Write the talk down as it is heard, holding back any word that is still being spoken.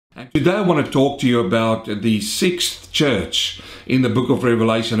And today I want to talk to you about the sixth church in the book of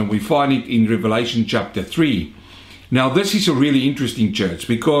Revelation, and we find it in Revelation chapter 3. Now this is a really interesting church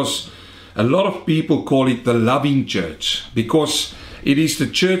because a lot of people call it the loving church because it is the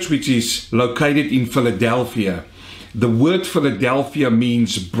church which is located in Philadelphia. The word Philadelphia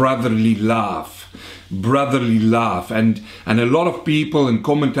means brotherly love. Brotherly love, and a lot of people and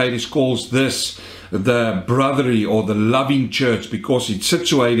commentators calls this the brotherly or the loving church because it's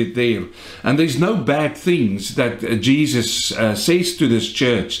situated there. And there's no bad things that Jesus says to this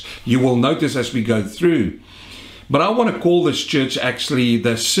church. You will notice as we go through. But I want to call this church actually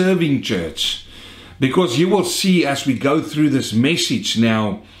the serving church, because you will see as we go through this message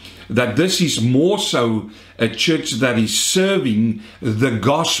now that this is more so a church that is serving the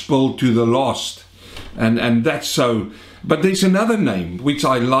gospel to the lost. And that's so. But there's another name which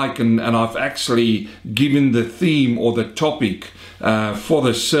I like, and I've actually given the theme or the topic for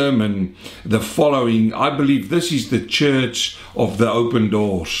the sermon the following. I believe this is the church of the open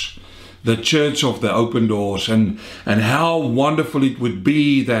doors. The church of the open doors. And how wonderful it would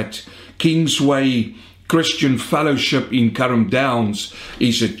be that Kingsway Christian Fellowship in Curram Downs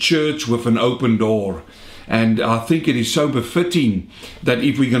is a church with an open door. And I think it is so befitting that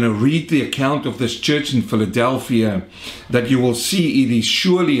if we're going to read the account of this church in Philadelphia, that you will see it is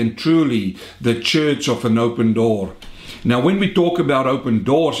surely and truly the church of an open door. Now, when we talk about open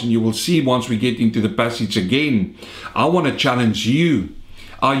doors, and you will see once we get into the passage again, I want to challenge you.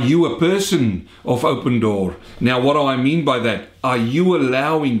 Are you a person of open door? Now, what do I mean by that? Are you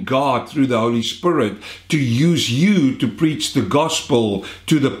allowing God through the Holy Spirit to use you to preach the gospel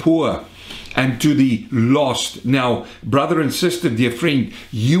to the poor and to the lost? Now, brother and sister, dear friend,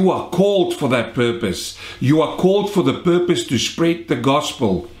 you are called for that purpose. You are called for the purpose to spread the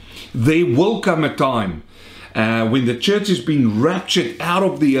gospel. There will come a time when the church has been raptured out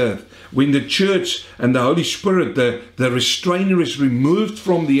of the earth, when the church and the Holy Spirit, the restrainer is removed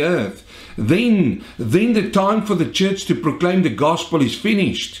from the earth, then the time for the church to proclaim the gospel is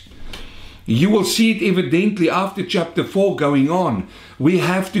finished. You will see it evidently after chapter 4 going on. We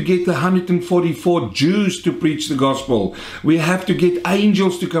have to get the 144 Jews to preach the gospel. We have to get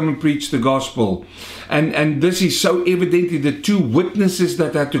angels to come and preach the gospel. And this is so evidently the two witnesses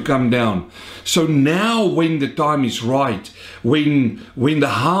that had to come down. So now when the time is right, when the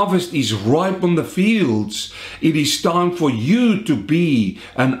harvest is ripe on the fields, it is time for you to be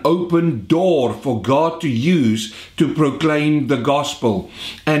an open door for God to use to proclaim the gospel.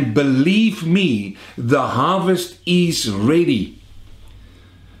 And believe me, the harvest is ready.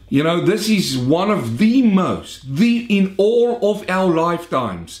 You know, this is one of in all of our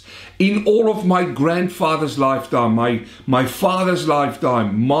lifetimes, in all of my grandfather's lifetime, my father's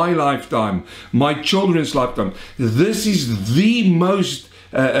lifetime, my lifetime, my children's lifetime, this is the most,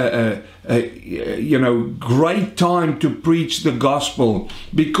 great time to preach the gospel,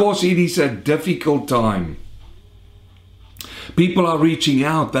 because it is a difficult time. People are reaching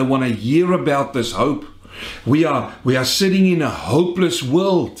out. They want to hear about this hope. We are sitting in a hopeless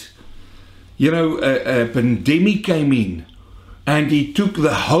world. You know, a pandemic came in and it took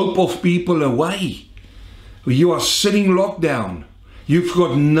the hope of people away. You are sitting locked down. You've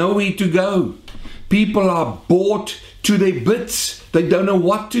got nowhere to go. People are bored to their bits. They don't know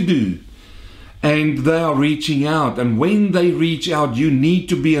what to do. And they are reaching out. And when they reach out, you need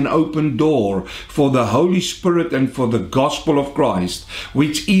to be an open door for the Holy Spirit and for the gospel of Christ,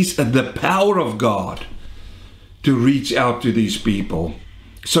 which is the power of God, to reach out to these people.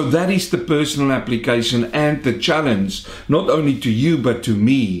 So that is the personal application and the challenge, not only to you, but to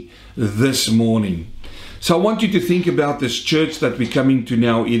me this morning. So I want you to think about this church that we're coming to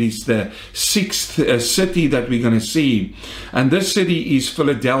now. It is the sixth city that we're going to see. And this city is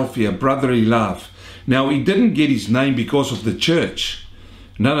Philadelphia, brotherly love. Now, he didn't get his name because of the church.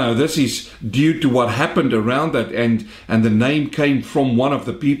 No, this is due to what happened around that, and the name came from one of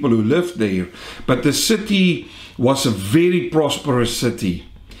the people who lived there. But the city was a very prosperous city.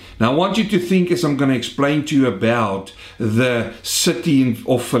 Now I want you to think, as I'm going to explain to you about the city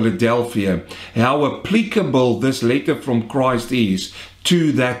of Philadelphia, how applicable this letter from Christ is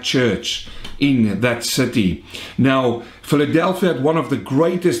to that church in that city. Now, Philadelphia had one of the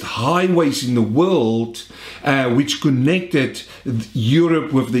greatest highways in the world, which connected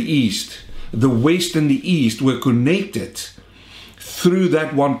Europe with the East. The West and the East were connected through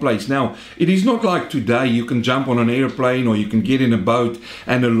that one place. Now, it is not like today you can jump on an airplane or you can get in a boat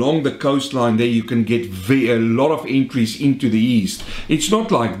and along the coastline there you can get a lot of entries into the East. It's not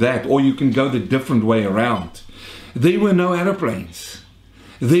like that, or you can go the different way around. There were no airplanes.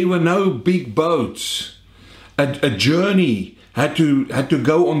 There were no big boats. A journey had to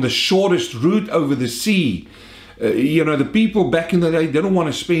go on the shortest route over the sea. The people back in the day didn't want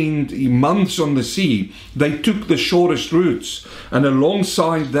to spend months on the sea. They took the shortest routes, and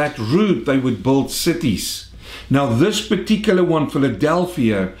alongside that route they would build cities. Now this particular one,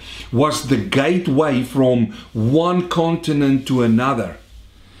 Philadelphia, was the gateway from one continent to another.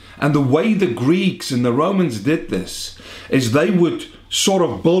 And the way the Greeks and the Romans did this is they would sort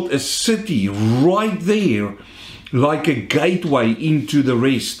of build a city right there, like a gateway into the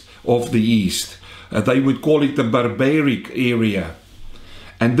rest of the East. They would call it the barbaric area.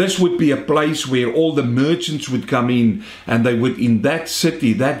 And this would be a place where all the merchants would come in, and they would, in that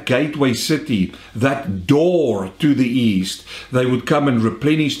city, that gateway city, that door to the east, they would come and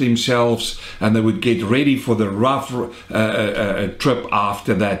replenish themselves, and they would get ready for the rough trip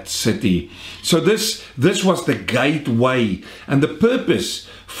after that city. So this was the gateway. And the purpose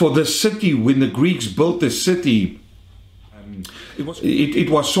for the city, when the Greeks built the city, it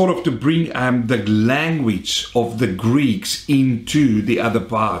was sort of to bring the language of the Greeks into the other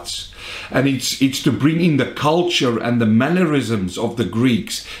parts, and it's to bring in the culture and the mannerisms of the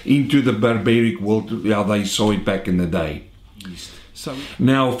Greeks into the barbaric world, how they saw it back in the day.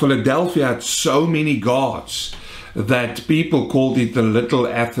 Now Philadelphia had so many gods that people called it the Little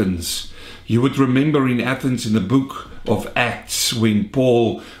Athens. You would remember in Athens, in the book of Acts, when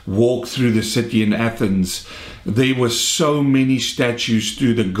Paul walked through the city in Athens, there were so many statues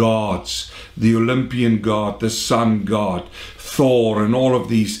to the gods, the Olympian god, the sun god, Thor, and all of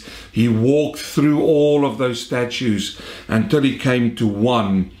these. He walked through all of those statues until he came to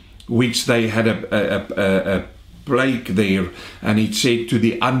one which they had a plaque there, and it said, "To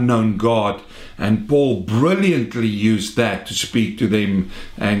the unknown God." And Paul brilliantly used that to speak to them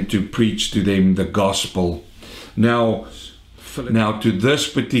and to preach to them the gospel. Now to this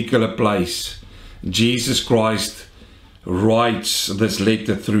particular place, Jesus Christ writes this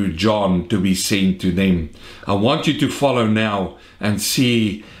letter through John to be sent to them. I want you to follow now and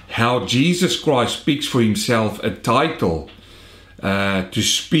see how Jesus Christ speaks for himself a title to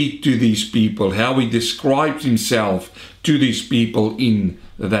speak to these people, how he describes himself to these people in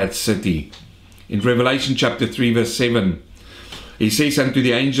that city. In Revelation chapter 3 verse 7, he says, "Unto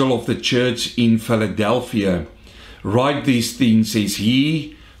the angel of the church in Philadelphia, write these things, says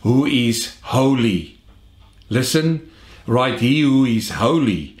he who is holy." Listen, write, he who is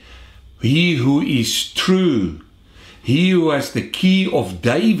holy, he who is true, he who has the key of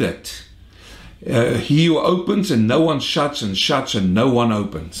David, he who opens and no one shuts, and shuts and no one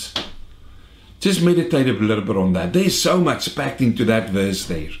opens. Just meditate a little bit on that. There's so much packed into that verse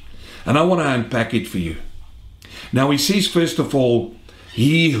there, and I want to unpack it for you. Now he says, first of all,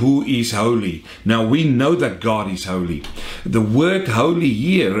 he who is holy. Now we know that God is holy. The word holy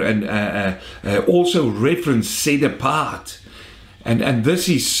here and also reference set apart. And this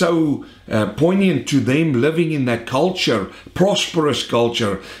is so poignant to them living in that culture, prosperous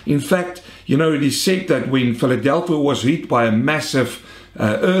culture. In fact, it is said that when Philadelphia was hit by a massive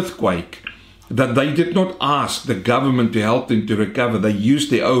earthquake, that they did not ask the government to help them to recover. They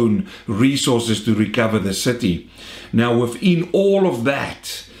used their own resources to recover the city. Now within all of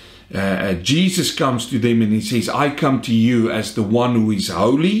that, Jesus comes to them and he says, "I come to you as the one who is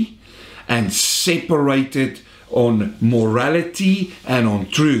holy and separated on morality and on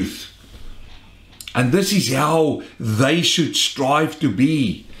truth." And this is how they should strive to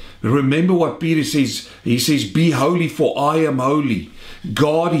be. Remember what Peter says. He says, "Be holy, for I am holy."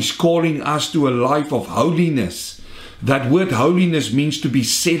 God is calling us to a life of holiness. That word holiness means to be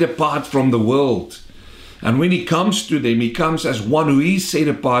set apart from the world. And when he comes to them, he comes as one who is set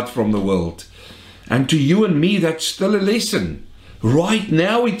apart from the world. And to you and me, that's still a lesson. Right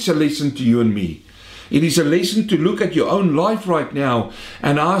now, it's a lesson to you and me. It is a lesson to look at your own life right now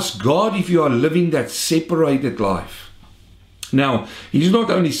and ask God if you are living that separated life. Now, he's not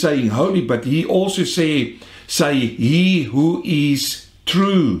only saying holy, but he also say he who is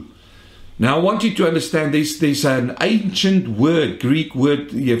true. Now, I want you to understand this. There's an ancient word, Greek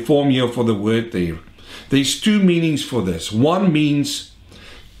word form here for the word there. There's two meanings for this. One means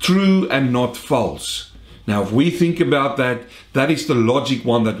true and not false. Now, if we think about that, that is the logic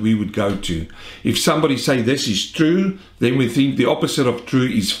one that we would go to. If somebody say this is true, then we think the opposite of true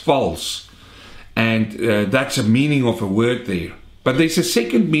is false. And that's a meaning of a word there. But there's a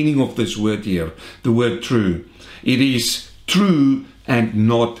second meaning of this word here, the word true. It is true and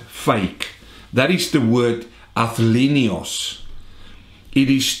not fake. That is the word athlenios. It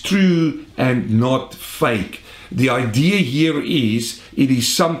is true and not fake. The idea here is it is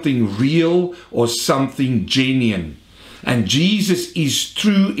something real or something genuine. And Jesus is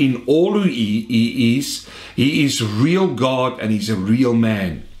true in all who he is. He is real God and he's a real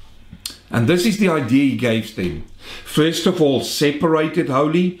man. And this is the idea he gave them. First of all, separated,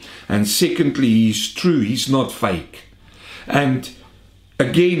 holy. And secondly, he's true. He's not fake. And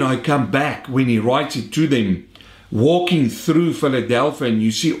again, I come back when he writes it to them, walking through Philadelphia, and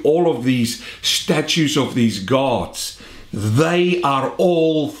you see all of these statues of these gods. They are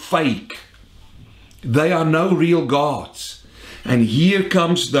all fake. They are no real gods. And here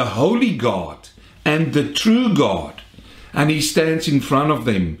comes the holy God and the true God. And he stands in front of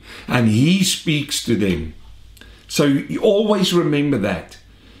them and he speaks to them. So you always remember that.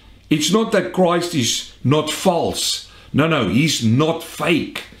 It's not that Christ is not false. No, he's not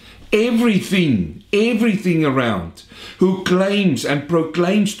fake. Everything around who claims and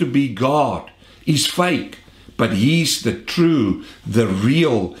proclaims to be God is fake. But he's the true, the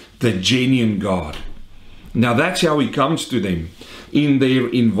real, the genuine God. Now that's how he comes to them in their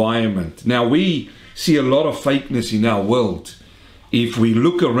environment. Now we see a lot of fakeness in our world. If we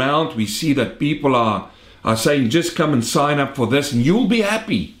look around, we see that people are saying, just come and sign up for this and you'll be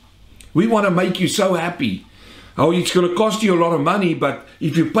happy. We want to make you so happy. Oh, it's going to cost you a lot of money, but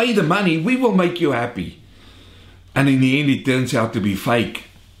if you pay the money, we will make you happy. And in the end, it turns out to be fake.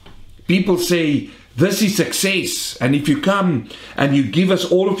 People say, this is success. And if you come and you give us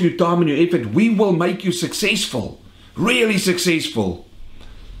all of your time and your effort, we will make you successful. Really successful.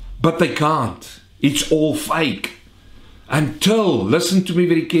 But they can't. It's all fake. Until, listen to me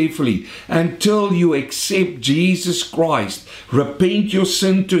very carefully, until you accept Jesus Christ, repent your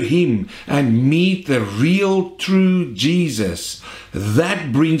sin to him and meet the real true Jesus,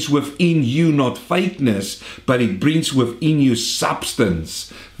 that brings within you not fakeness, but it brings within you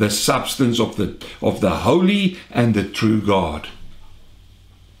substance, the substance of the holy and the true God.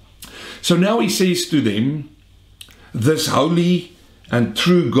 So now he says to them, this holy and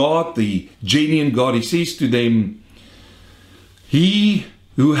true God, the genuine God, he says to them, he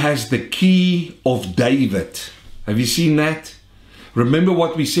who has the key of David. Have you seen that? Remember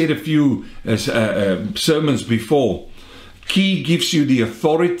what we said a few sermons before. Key gives you the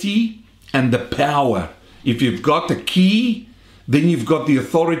authority and the power. If you've got the key, then you've got the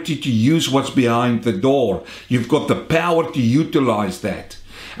authority to use what's behind the door. You've got the power to utilize that.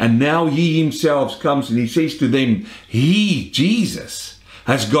 And now he himself comes and he says to them, he, Jesus,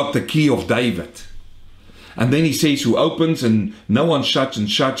 has got the key of David. And then he says, who opens and no one shuts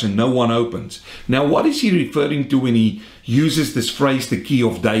and no one opens. Now, what is he referring to when he uses this phrase, the key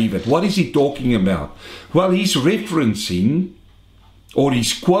of David? What is he talking about? Well, he's referencing or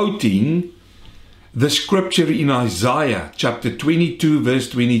he's quoting the scripture in Isaiah chapter 22, verse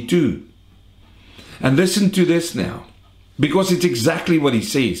 22. And listen to this now, because it's exactly what he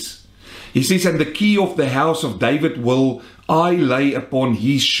says. He says, and the key of the house of David will I lay upon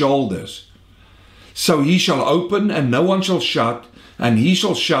his shoulders. So he shall open and no one shall shut, and he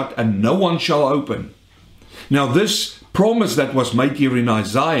shall shut and no one shall open. Now this promise that was made here in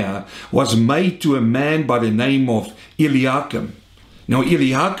Isaiah was made to a man by the name of Eliakim. Now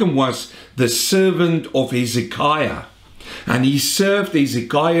Eliakim was the servant of Hezekiah, and he served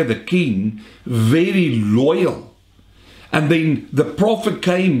Hezekiah the king very loyal. And then the prophet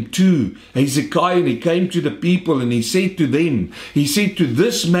came to Hezekiah and he came to the people and he said to them, he said to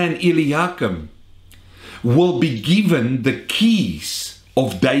this man Eliakim, will be given the keys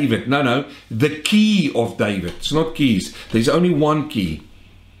of David. No, the key of David. It's not keys. There's only one key.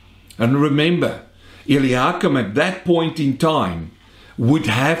 And remember, Eliakim at that point in time would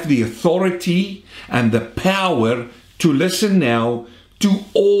have the authority and the power to listen now to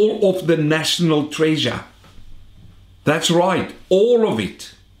all of the national treasure. That's right, all of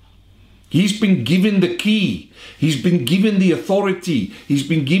it. He's been given the key. He's been given the authority. He's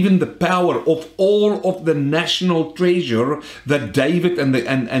been given the power of all of the national treasure that David and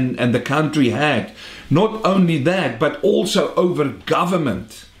the country had. Not only that, but also over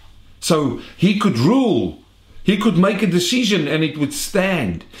government. So he could rule. He could make a decision and it would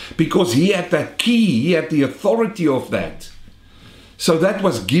stand because he had that key. He had the authority of that. So that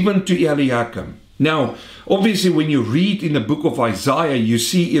was given to Eliakim. Now, obviously, when you read in the book of Isaiah, you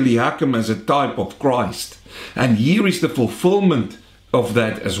see Eliakim as a type of Christ. And here is the fulfillment of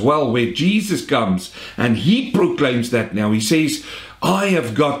that as well, where Jesus comes and he proclaims that now. He says, I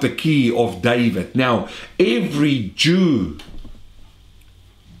have got the key of David. Now, every Jew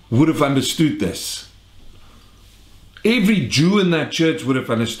would have understood this. Every Jew in that church would have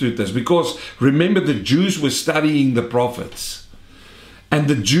understood this because remember, the Jews were studying the prophets. And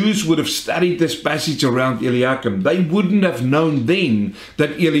the Jews would have studied this passage around Eliakim. They wouldn't have known then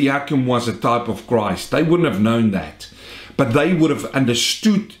that Eliakim was a type of Christ. They wouldn't have known that. but they would have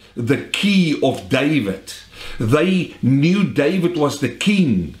understood the key of David. They knew David was the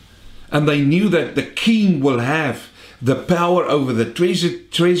king, and they knew that the king will have the power over the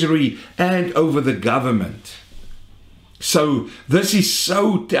treasury and over the government. So this is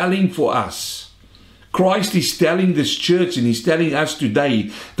so telling for us. Christ is telling this church, and he's telling us today,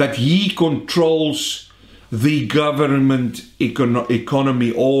 that he controls the government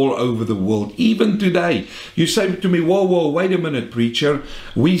economy all over the world, even today. You say to me, whoa, wait a minute, preacher.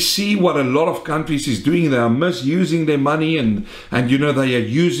 We see what a lot of countries is doing. They are misusing their money, and they are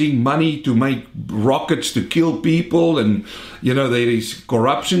using money to make rockets to kill people, and there is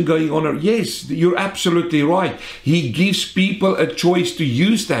corruption going on. Yes, you're absolutely right. He gives people a choice to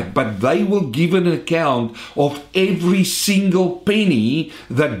use that, but they will give an account of every single penny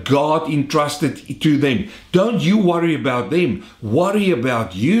that God entrusted to them. Don't you worry about them. Worry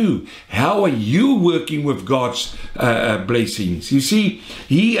about you. How are you working with God's blessings? You see,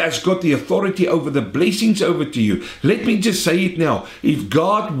 he has got the authority over the blessings over to you. Let me just say it now. If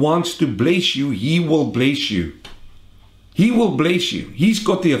God wants to bless you, he will bless you. He will bless you. He's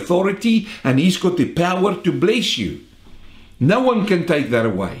got the authority and he's got the power to bless you. No one can take that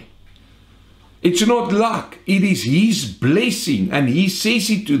away. It's not luck. It is his blessing, and he says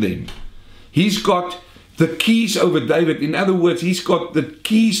it to them. He's got the keys over David. In other words, he's got the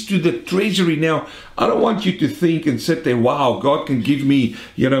keys to the treasury. Now, I don't want you to think and sit there, wow, God can give me,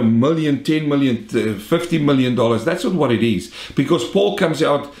 million, 10 million, $50 million. That's not what it is. Because Paul comes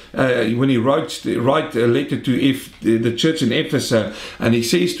out when he write a letter to the church in Ephesus, and he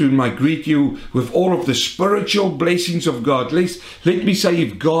says to him, I greet you with all of the spiritual blessings of God. Let me say,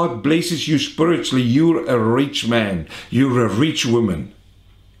 if God blesses you spiritually, you're a rich man. You're a rich woman.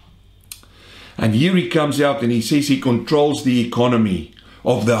 And here he comes out and he says he controls the economy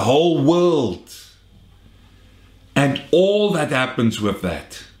of the whole world. And all that happens with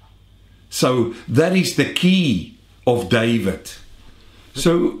that. So that is the key of David.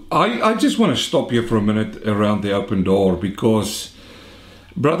 So I just want to stop here for a minute around the open door, because,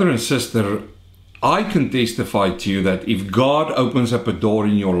 brother and sister, I can testify to you that if God opens up a door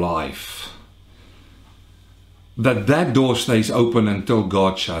in your life, that door stays open until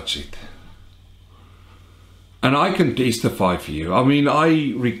God shuts it. And I can testify for you. I mean,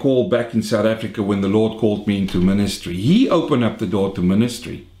 I recall back in South Africa when the Lord called me into ministry. He opened up the door to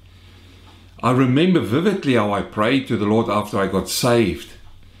ministry. I remember vividly how I prayed to the Lord after I got saved.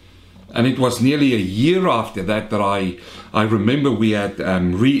 And it was nearly a year after that I remember we had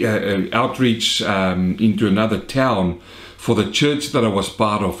outreach into another town for the church that I was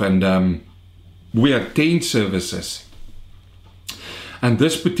part of. And we had 10 services. And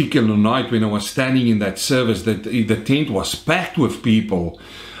this particular night, when I was standing in that service, the tent was packed with people.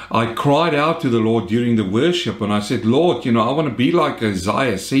 I cried out to the Lord during the worship, and I said, Lord, I want to be like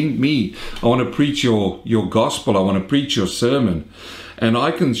Isaiah. Send me. I want to preach your gospel. I want to preach your sermon. And I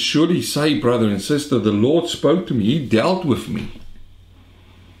can surely say, brother and sister, the Lord spoke to me. He dealt with me.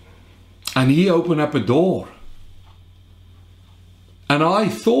 And he opened up a door. And I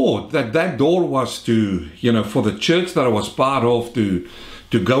thought that door was to, for the church that I was part of, to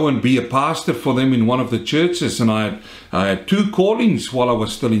go and be a pastor for them in one of the churches. And I had 2 callings while I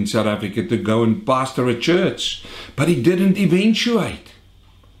was still in South Africa to go and pastor a church. But it didn't eventuate.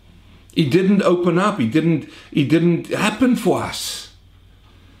 It didn't open up. It didn't happen for us.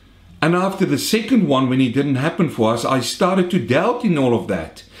 And after the second one, when it didn't happen for us, I started to doubt in all of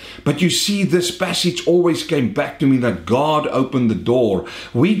that. But you see, this passage always came back to me that God opened the door.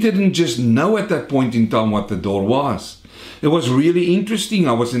 We didn't just know at that point in time what the door was. It was really interesting.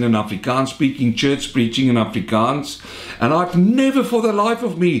 I was in an Afrikaans-speaking church preaching in Afrikaans, and I've never for the life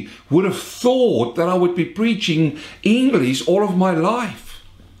of me would have thought that I would be preaching English all of my life.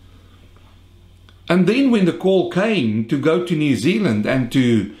 And then when the call came to go to New Zealand and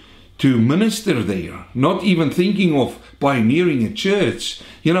to minister there, not even thinking of pioneering a church,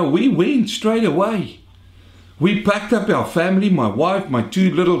 we went straight away. We packed up our family, my wife, my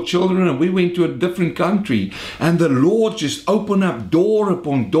 2 little children, and we went to a different country. And the Lord just opened up door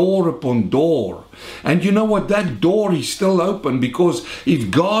upon door upon door. And you know what? That door is still open, because if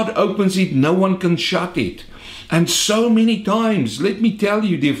God opens it, no one can shut it. And so many times, let me tell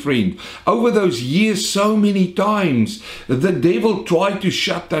you, dear friend, over those years, so many times, the devil tried to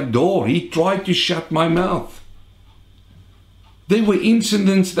shut that door. He tried to shut my mouth. There were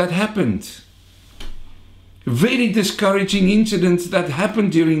incidents that happened. Very discouraging incidents that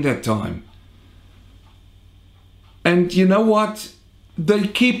happened during that time. And you know what? They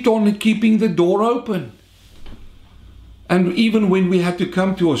kept on keeping the door open. And even when we had to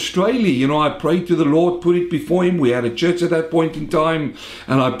come to Australia, I prayed to the Lord, put it before Him. We had a church at that point in time,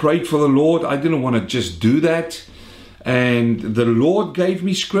 and I prayed for the Lord. I didn't want to just do that. And the Lord gave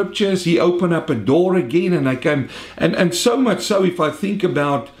me scriptures. He opened up a door again, and I came. And so much so, if I think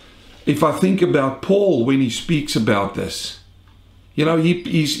about Paul when he speaks about this,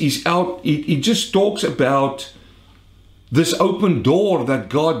 he's out. He just talks about this open door that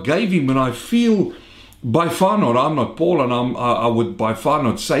God gave him, and I feel. By far not, I'm not Paul, and I would by far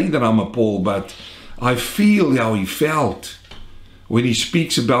not say that I'm a Paul, but I feel how he felt when he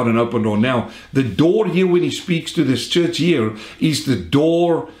speaks about an open door. Now, the door here when he speaks to this church here is the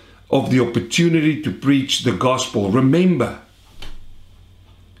door of the opportunity to preach the gospel. Remember,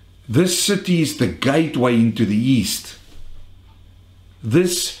 this city is the gateway into the east.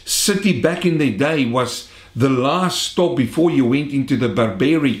 This city back in the day was the last stop before you went into the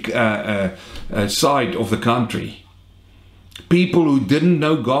barbaric side of the country. People who didn't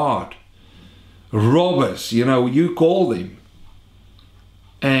know God, robbers, you call them.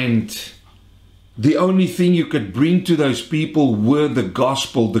 And the only thing you could bring to those people were the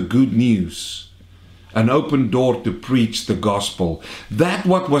gospel, the good news. An open door to preach the gospel. That's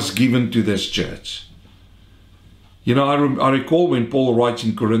what was given to this church. I recall when Paul writes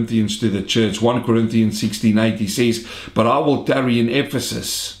in Corinthians to the church, 1 Corinthians 16:8, he says, "But I will tarry in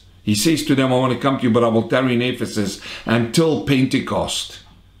Ephesus." He says to them, "I want to come to you, but I will tarry in Ephesus until Pentecost.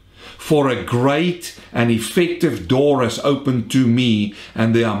 For a great and effective door has opened to me,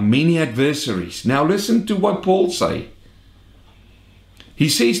 and there are many adversaries." Now listen to what Paul say. He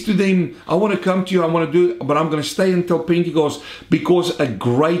says to them, "I want to come to you, I want to do it, but I'm going to stay until Pentecost because a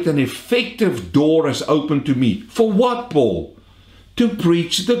great and effective door has opened to me." For what, Paul? To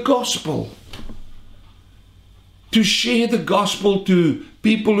preach the gospel. To share the gospel to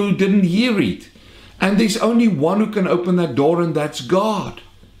people who didn't hear it. And there's only one who can open that door, and that's God.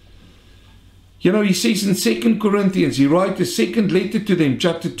 He says in 2 Corinthians, he writes a second letter to them,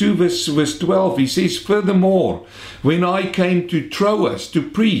 chapter 2, verse 12. He says, "Furthermore, when I came to Troas to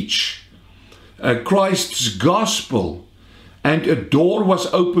preach Christ's gospel, and a door was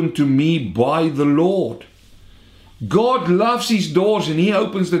opened to me by the Lord." God loves His doors, and He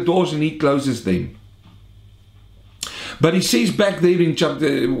opens the doors and He closes them. But he says back there in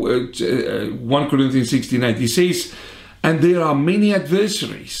chapter 1 Corinthians 16:8, he says, "And there are many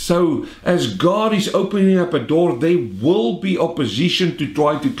adversaries." So as God is opening up a door, there will be opposition to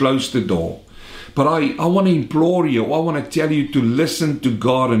try to close the door. But I want to implore you, I want to tell you to listen to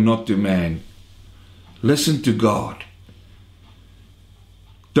God and not to man. Listen to God.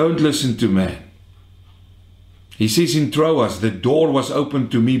 Don't listen to man. He says in Troas, "The door was opened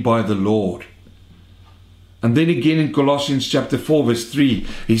to me by the Lord." And then again in Colossians chapter 4 verse 3,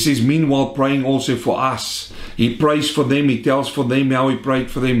 he says, "Meanwhile praying also for us." He prays for them, he tells for them how he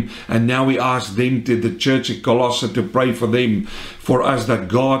prayed for them, and now he asks them, to the church at Colossae, to pray for them, for us, that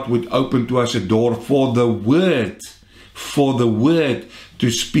God would open to us a door for the word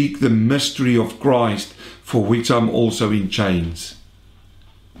to speak the mystery of Christ, for which I'm also in chains.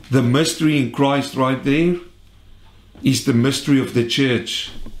 The mystery in Christ right there is the mystery of the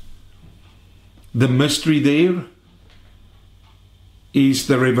church. The mystery there is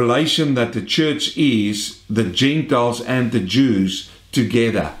the revelation that the church is the Gentiles and the Jews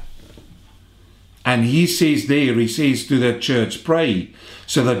together. And he says to that church, pray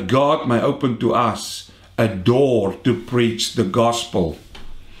so that God may open to us a door to preach the gospel.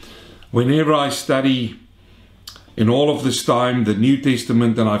 Whenever I study in all of this time the New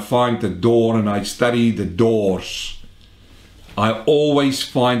Testament, and I find the door and I study the doors, I always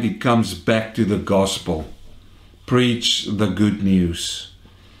find it comes back to the gospel. Preach the good news.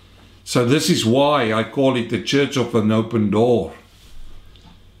 So this is why I call it the church of an open door.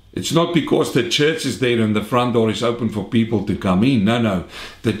 It's not because the church is there and the front door is open for people to come in. No.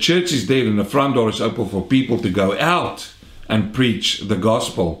 The church is there and the front door is open for people to go out and preach the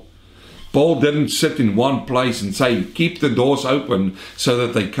gospel. Paul didn't sit in one place and say, keep the doors open so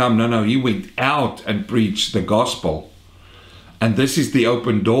that they come. No. He went out and preached the gospel. And this is the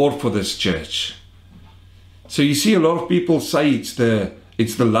open door for this church. So you see a lot of people say it's the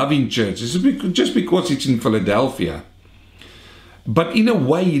loving church. It's just because it's in Philadelphia. But in a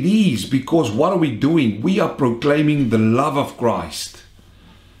way it is, because what are we doing? We are proclaiming the love of Christ.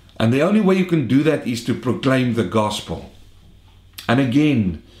 And the only way you can do that is to proclaim the gospel. And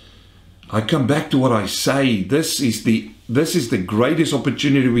again, I come back to what I say. This is the greatest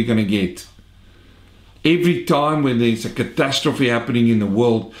opportunity we're going to get. Every time when there's a catastrophe happening in the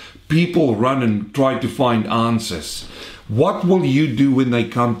world, people run and try to find answers. What will you do when they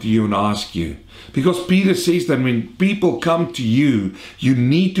come to you and ask you? Because Peter says that when people come to you, you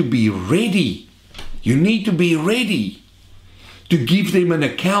need to be ready. You need to be ready to give them an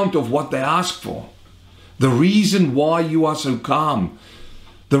account of what they ask for. The reason why you are so calm.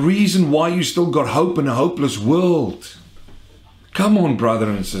 The reason why you still got hope in a hopeless world. Come on, brother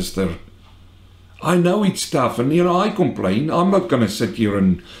and sister. I know it's tough, and I complain. I'm not going to sit here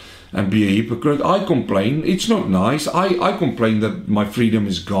and be a hypocrite. I complain. It's not nice. I complain that my freedom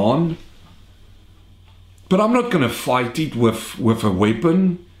is gone. But I'm not going to fight it with a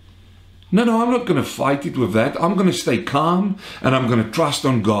weapon. No, I'm not going to fight it with that. I'm going to stay calm, and I'm going to trust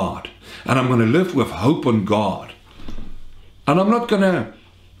on God. And I'm going to live with hope on God. And I'm not going to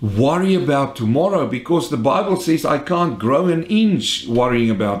worry about tomorrow, because the Bible says I can't grow an inch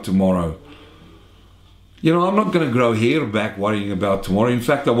worrying about tomorrow. I'm not going to grow hair back worrying about tomorrow. In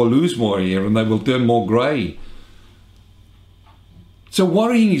fact, I will lose more hair and they will turn more grey. So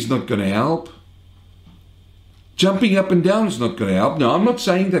worrying is not going to help. Jumping up and down is not going to help. Now, I'm not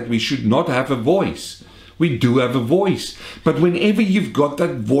saying that we should not have a voice. We do have a voice. But whenever you've got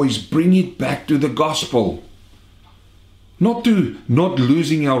that voice, bring it back to the gospel. Not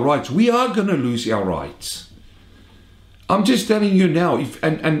losing our rights. We are going to lose our rights. I'm just telling you now,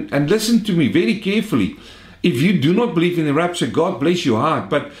 and listen to me very carefully. If you do not believe in the rapture, God bless your heart.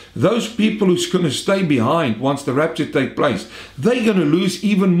 But those people who's going to stay behind once the rapture takes place, they're going to lose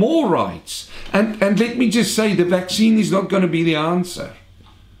even more rights. And let me just say, the vaccine is not going to be the answer.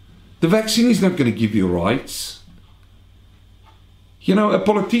 The vaccine is not going to give you rights. A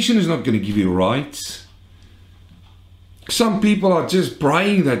politician is not going to give you rights. Some people are just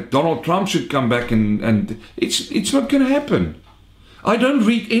praying that Donald Trump should come back, and it's not going to happen. I don't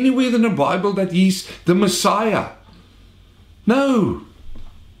read anywhere in the Bible that he's the Messiah. No.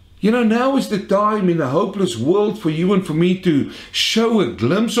 Now is the time in a hopeless world for you and for me to show a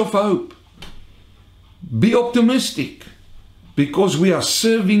glimpse of hope. Be optimistic, because we are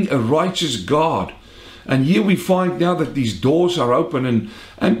serving a righteous God. And here we find now that these doors are open.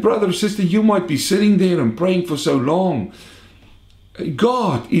 And brother or sister, you might be sitting there and praying for so long.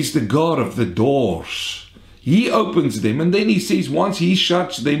 God is the God of the doors. He opens them, and then he says once he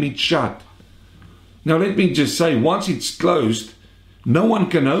shuts them, it's shut. Now let me just say, once it's closed, no one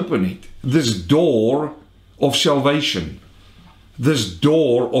can open it. This door of salvation, this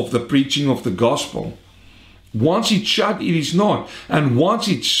door of the preaching of the gospel. Once it's shut, it is not. And once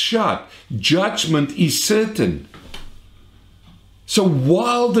it's shut, judgment is certain. So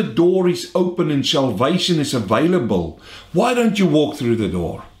while the door is open and salvation is available, why don't you walk through the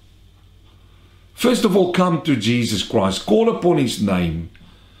door? First of all, come to Jesus Christ. Call upon his name.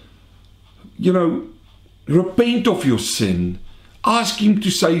 Repent of your sin. Ask him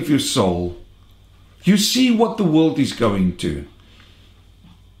to save your soul. You see what the world is going to.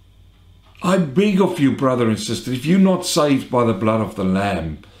 I beg of you, brother and sister, if you're not saved by the blood of the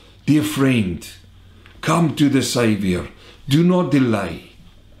Lamb, dear friend, come to the Savior. Do not delay.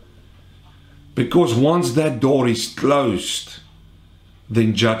 Because once that door is closed,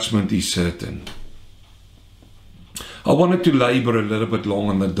 then judgment is certain. I wanted to labor a little bit long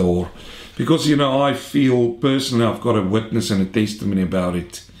on the door, because, I feel personally I've got a witness and a testimony about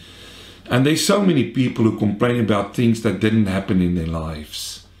it. And there's so many people who complain about things that didn't happen in their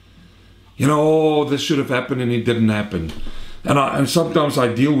lives. This should have happened and it didn't happen. And sometimes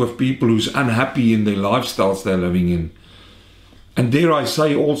I deal with people who's unhappy in their lifestyles they're living in. And dare I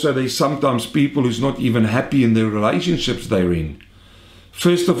say also, there's sometimes people who's not even happy in their relationships they're in.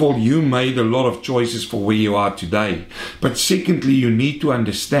 First of all, you made a lot of choices for where you are today. But secondly, you need to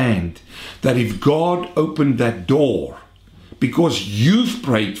understand that if God opened that door because you've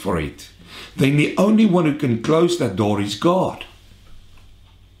prayed for it, then the only one who can close that door is God.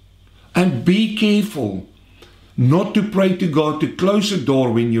 And be careful not to pray to God to close a door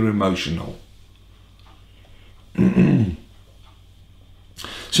when you're emotional.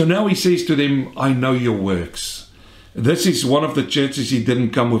 So now he says to them, I know your works. This is one of the churches he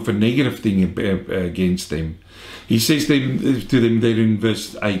didn't come with a negative thing against them. He says to them there in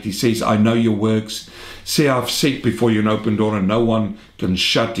verse 8, he says, I know your works. See, I've set before you an open door and no one can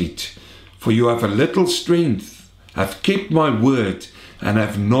shut it. For you have a little strength, have kept my word, and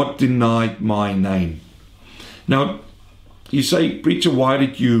have not denied my name. Now, you say, preacher, why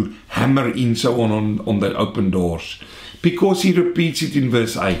did you hammer in so on the open doors? Because he repeats it in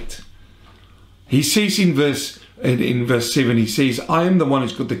verse 8. He says in verse 7, he says, I am the one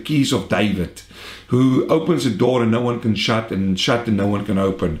who's got the keys of David, who opens a door and no one can shut, and no one can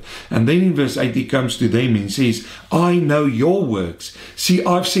open. And then in verse 8 he comes to them and says, I know your works. See,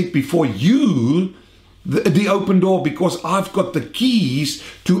 I've set before you the open door, because I've got the keys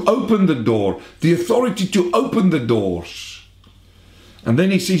to open the door, the authority to open the doors. And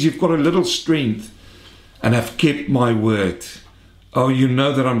then he says, you've got a little strength and have kept my word. Oh, you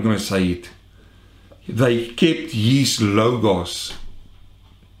know that I'm going to say it. They kept his logos.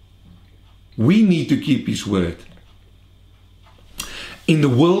 We need to keep his word. In the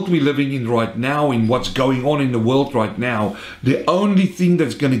world we're living in right now, in what's going on in the world right now, the only thing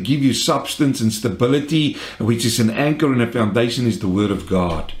that's going to give you substance and stability, which is an anchor and a foundation, is the word of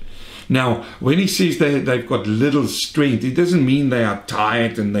God. Now, when he says they've got little strength, it doesn't mean they are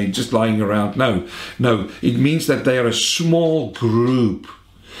tired and they're just lying around. No, it means that they are a small group.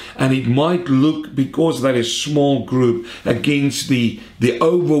 And it might look, because they're a small group, against the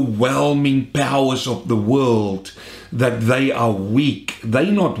overwhelming powers of the world, that they are weak. They're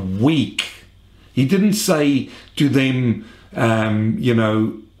not weak. He didn't say to them,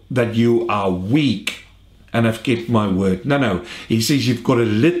 that you are weak and have kept my word. No. He says you've got a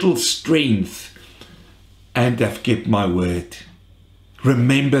little strength and have kept my word.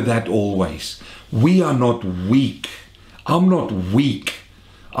 Remember that always. We are not weak. I'm not weak.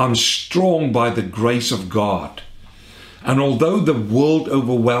 I'm strong by the grace of God. And although the world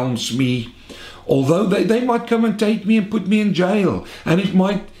overwhelms me, although they might come and take me and put me in jail, and it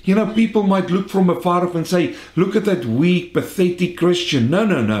might, people might look from afar off and say, look at that weak, pathetic Christian.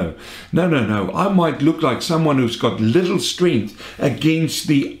 No. I might look like someone who's got little strength against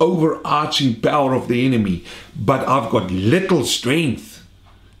the overarching power of the enemy, but I've got little strength.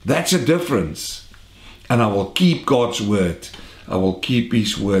 That's a difference. And I will keep God's word. I will keep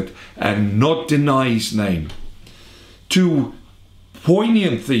his word and not deny his name. Two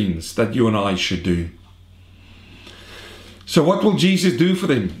poignant things that you and I should do. So what will Jesus do for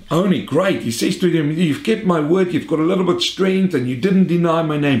them? Only great. He says to them, you've kept my word, you've got a little bit of strength, and you didn't deny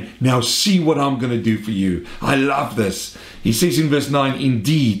my name. Now see what I'm going to do for you. I love this. He says in verse 9,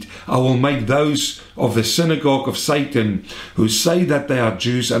 indeed, I will make those of the synagogue of Satan who say that they are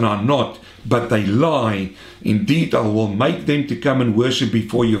Jews and are not, but they lie. Indeed, I will make them to come and worship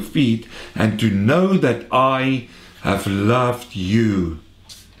before your feet, and to know that I have loved you.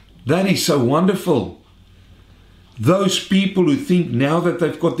 That is so wonderful. Those people who think now that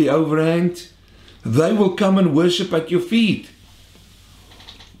they've got the overhand, they will come and worship at your feet.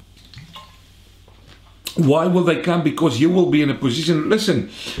 Why will they come? Because you will be in a position. Listen,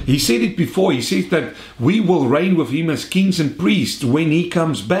 he said it before. He says that we will reign with him as kings and priests when he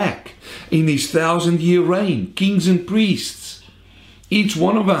comes back in his 1,000-year reign. Kings and priests, each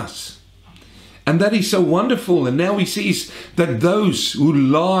one of us. And that is so wonderful. And now he says that those who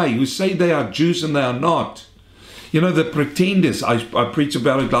lie, who say they are Jews and they are not, the pretenders, I preached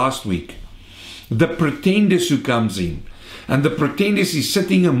about it last week, the pretenders who comes in, and the pretenders is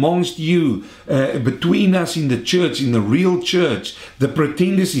sitting amongst you, between us in the church, in the real church. The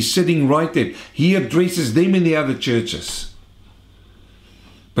pretenders is sitting right there. He addresses them in the other churches.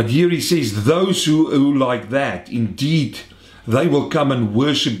 But here he says, those who like that, indeed, they will come and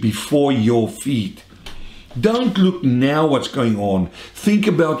worship before your feet. Don't look now what's going on. Think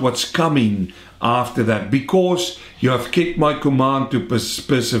about what's coming after that. Because you have kept my command to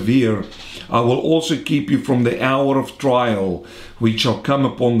persevere, I will also keep you from the hour of trial, which shall come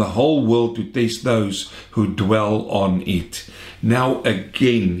upon the whole world to test those who dwell on it. Now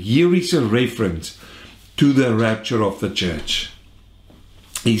again, here is a reference to the rapture of the church.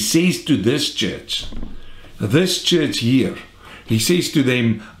 He says to this church here, he says to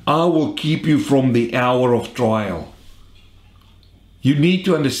them, I will keep you from the hour of trial. You need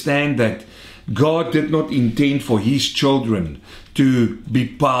to understand that God did not intend for his children to be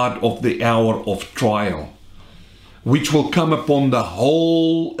part of the hour of trial, which will come upon the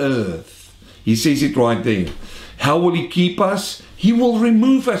whole earth. He says it right there. How will he keep us? He will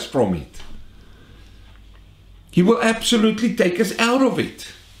remove us from it. He will absolutely take us out of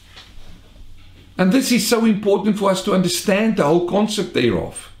it. And this is so important for us to understand the whole concept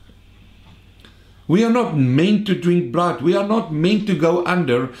thereof. We are not meant to drink blood. We are not meant to go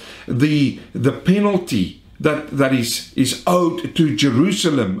under the penalty that is owed to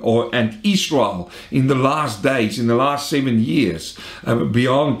Jerusalem and Israel in the last days, in the last 7 years,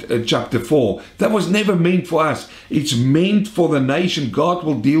 beyond chapter 4. That was never meant for us. It's meant for the nation. God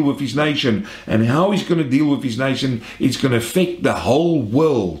will deal with his nation. And how he's going to deal with his nation, it's going to affect the whole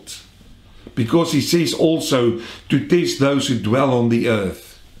world. Because he says also to test those who dwell on the earth.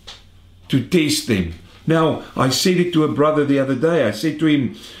 To test them. Now, I said it to a brother the other day. I said to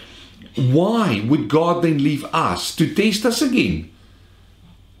him, why would God then leave us to test us again?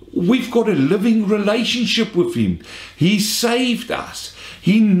 We've got a living relationship with him. He saved us.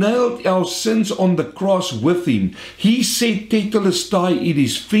 He nailed our sins on the cross with him. He said, Tetelestai, it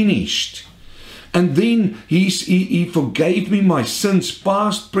is finished. And then he forgave me my sins,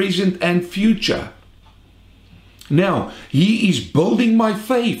 past, present, and future. Now, he is building my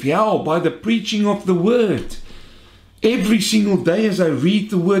faith. How? By the preaching of the word. Every single day as I read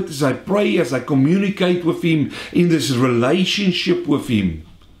the word, as I pray, as I communicate with him in this relationship with him.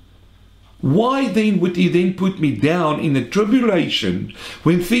 Why then would he then put me down in the tribulation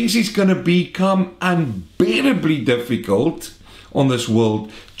when things is going to become unbearably difficult on this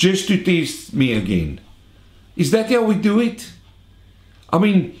world just to test me again? Is that how we do it? I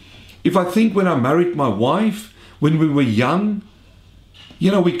mean, if I think when I married my wife, when we were young,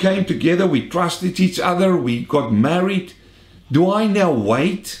 we came together, we trusted each other, we got married. Do I now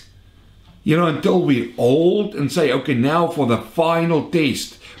wait, until we're old and say, okay, now for the final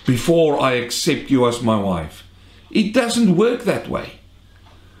test before I accept you as my wife? It doesn't work that way.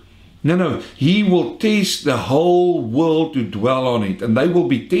 No, he will test the whole world to dwell on it, and they will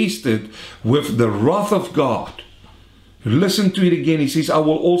be tested with the wrath of God. Listen to it again. He says, I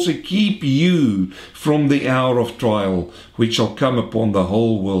will also keep you from the hour of trial, which shall come upon the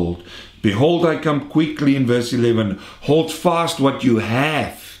whole world. Behold, I come quickly, in verse 11. Hold fast what you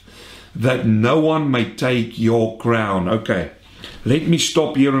have, that no one may take your crown. Okay, let me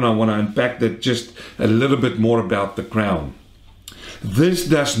stop here, and I want to unpack that just a little bit more about the crown. This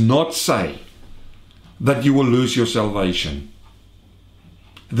does not say that you will lose your salvation.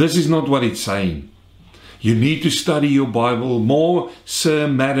 This is not what it's saying. You need to study your Bible more, sir,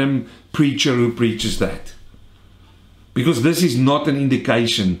 madam, preacher who preaches that. Because this is not an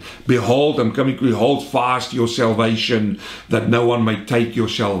indication. Behold, I'm coming quickly, hold fast your salvation, that no one may take your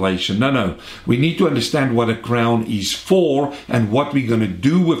salvation. No. We need to understand what a crown is for and what we're going to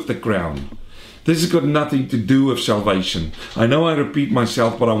do with the crown. This has got nothing to do with salvation. I know I repeat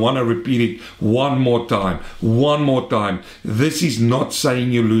myself, but I want to repeat it one more time. One more time. This is not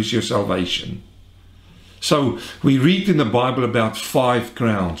saying you lose your salvation. So we read in the Bible about 5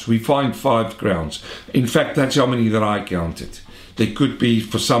 crowns. We find 5 crowns. In fact, that's how many that I counted. There could be,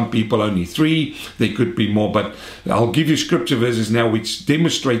 for some people, only 3. There could be more. But I'll give you scripture verses now which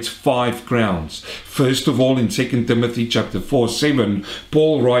demonstrates 5 crowns. First of all, in 2 Timothy chapter 4:7,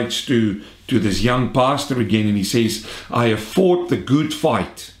 Paul writes to this young pastor again, and he says, I have fought the good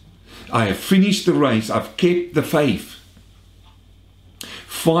fight. I have finished the race. I've kept the faith.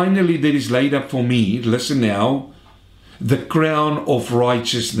 Finally, there is laid up for me, listen now, the crown of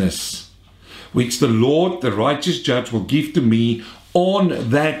righteousness, which the Lord, the righteous judge, will give to me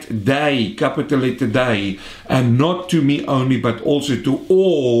on that day, capital letter day, and not to me only, but also to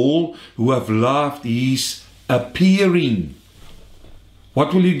all who have loved his appearing.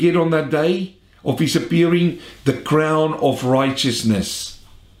 What will you get on that day of his appearing? The crown of righteousness.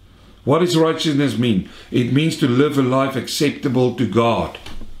 What does righteousness mean? It means to live a life acceptable to God.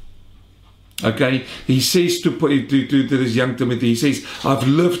 Okay, he says to this young Timothy, he says, I've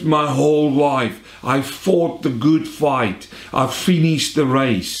lived my whole life. I've fought the good fight. I've finished the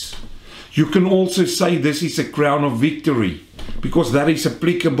race. You can also say this is a crown of victory, because that is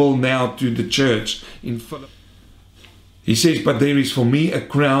applicable now to the church in Philippi. He says, but there is for me a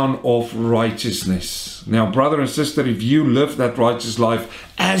crown of righteousness. Now, brother and sister, if you live that righteous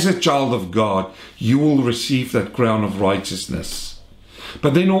life as a child of God, you will receive that crown of righteousness.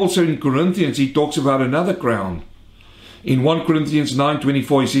 But then also in Corinthians, he talks about another crown. In 1 Corinthians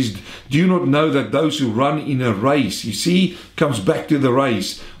 9:24, he says, do you not know that those who run in a race, you see, comes back to the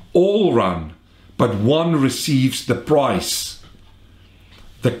race, all run, but one receives the prize.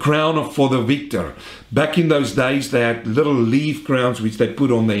 The crown for the victor. Back in those days, they had little leaf crowns which they put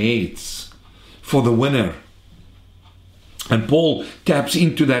on their heads for the winner. And Paul taps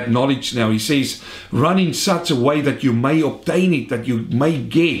into that knowledge now. He says, run in such a way that you may obtain it, that you may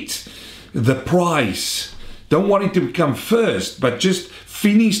get the prize. Don't want it to become first, but just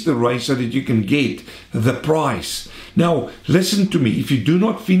finish the race so that you can get the prize. Now, listen to me. If you do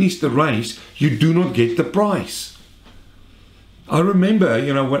not finish the race, you do not get the prize. I remember,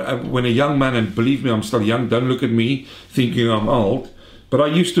 when a young man, and believe me, I'm still young, don't look at me thinking I'm old, but I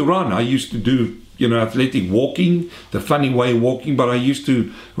used to run. I used to do, athletic walking, the funny way of walking, but I used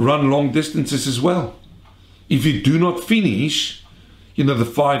to run long distances as well. If you do not finish, the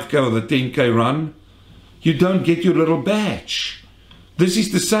 5K or the 10K run, you don't get your little badge. This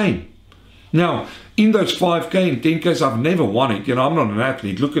is the same. Now, in those 5K and 10Ks, I've never won it. I'm not an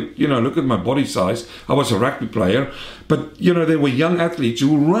athlete. Look at my body size. I was a rugby player. But, there were young athletes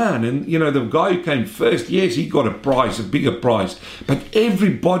who ran. And, the guy who came first, yes, he got a prize, a bigger prize. But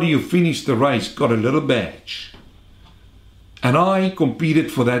everybody who finished the race got a little badge. And I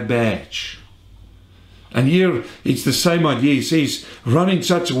competed for that badge. And here it's the same idea. He says, run in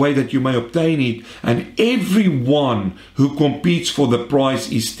such a way that you may obtain it. And everyone who competes for the prize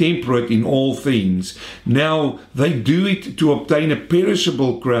is temperate in all things. Now they do it to obtain a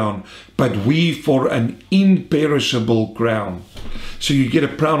perishable crown, but we for an imperishable crown. So you get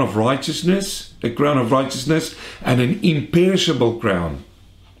a crown of righteousness, and an imperishable crown,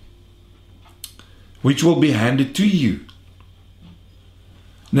 which will be handed to you.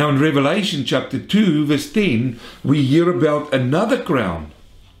 Now in Revelation chapter 2 verse 10, we hear about another crown,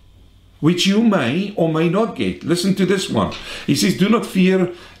 which you may or may not get. Listen to this one. He says, do not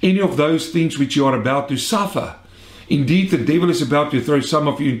fear any of those things which you are about to suffer. Indeed, the devil is about to throw some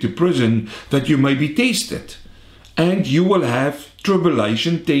of you into prison, that you may be tested. And you will have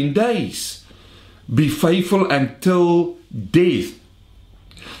tribulation 10 days. Be faithful until death.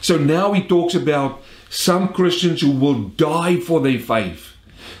 So now he talks about some Christians who will die for their faith.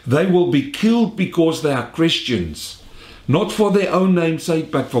 They will be killed because they are Christians, not for their own name's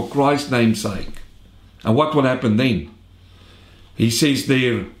sake, but for Christ's name's sake. And what will happen then? He says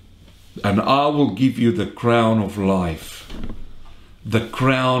there, and I will give you the crown of life. The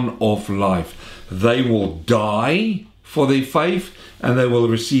crown of life. They will die for their faith, and they will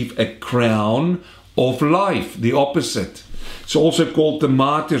receive a crown of life, the opposite. It's also called the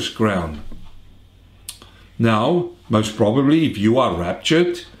martyr's crown. Now, most probably, if you are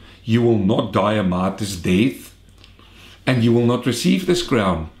raptured, you will not die a martyr's death, and you will not receive this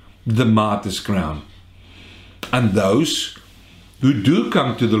crown, the martyr's crown. And those who do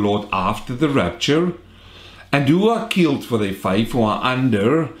come to the Lord after the rapture, and who are killed for their faith, who are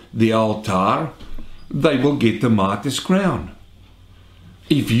under the altar, they will get the martyr's crown.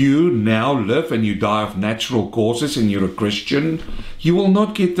 If you now live and you die of natural causes and you're a Christian, you will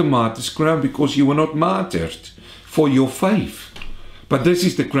not get the martyr's crown because you were not martyred for your faith. But this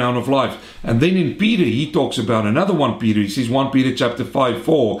is the crown of life. And then in Peter, he talks about another one, Peter. He says 1 Peter chapter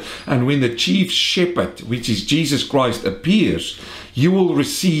 5:4, and when the chief shepherd, which is Jesus Christ, appears, you will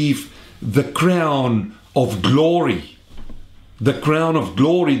receive the crown of glory. The crown of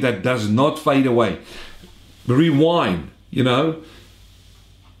glory that does not fade away. Rewind,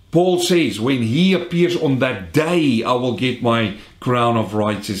 Paul says, when he appears on that day, I will get my crown of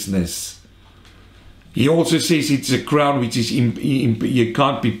righteousness. He also says it's a crown which is you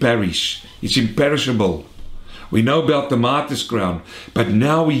can't be perished. It's imperishable. We know about the martyr's crown, but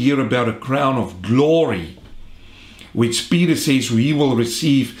now we hear about a crown of glory, which Peter says we will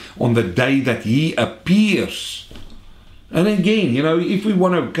receive on the day that he appears. And again, if we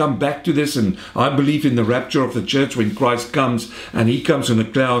want to come back to this, and I believe in the rapture of the church when Christ comes and he comes in the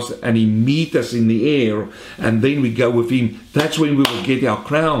clouds and he meets us in the air, and then we go with him, that's when we will get our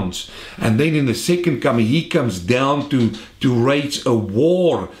crowns. And then in the second coming, he comes down to wage a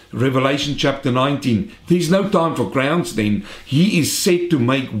war. Revelation chapter 19. There's no time for crowns then. He is set to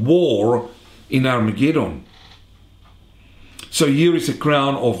make war in Armageddon. So here is a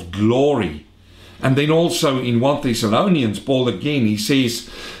crown of glory. And then also in 1 Thessalonians, Paul again, he says,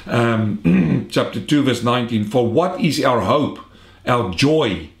 chapter 2, verse 19, for what is our hope, our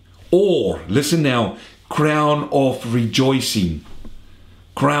joy, or, listen now, crown of rejoicing.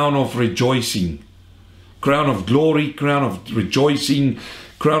 Crown of rejoicing. Crown of glory, crown of rejoicing,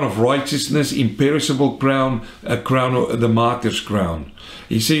 crown of righteousness, imperishable crown, a crown of the martyr's crown.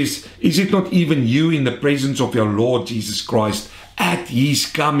 He says, is it not even you in the presence of your Lord Jesus Christ at his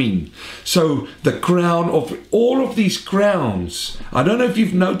coming? So the crown of all of these crowns, I don't know if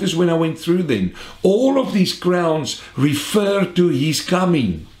you've noticed when I went through them, all of these crowns refer to his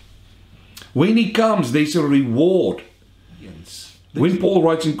coming. When he comes, there's a reward. When Paul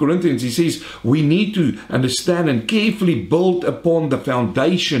writes in Corinthians, he says we need to understand and carefully build upon the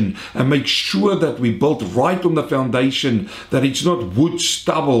foundation and make sure that we build right on the foundation, that it's not wood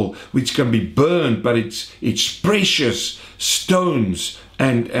stubble which can be burned, but it's precious stones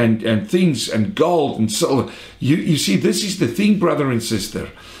and things and gold and silver. You see, this is the thing, brother and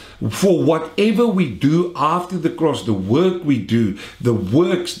sister. For whatever we do after the cross, the work we do, the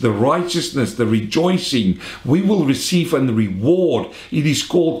works, the righteousness, the rejoicing, we will receive an reward. It is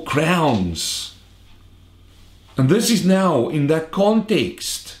called crowns. And this is now in that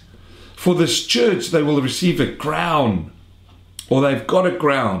context. For this church, they will receive a crown, or they've got a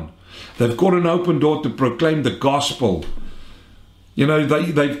crown. They've got an open door to proclaim the gospel.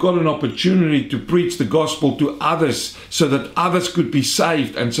 They've got an opportunity to preach the gospel to others so that others could be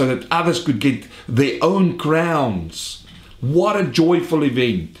saved and so that others could get their own crowns. What a joyful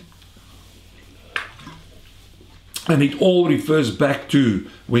event. And it all refers back to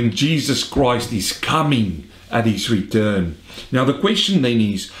when Jesus Christ is coming at his return. Now the question then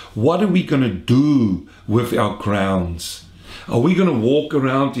is, what are we going to do with our crowns? Are we going to walk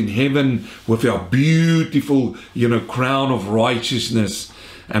around in heaven with our beautiful, crown of righteousness?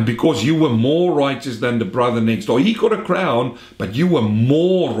 And because you were more righteous than the brother next door, he got a crown, but you were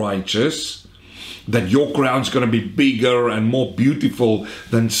more righteous, that your crown's going to be bigger and more beautiful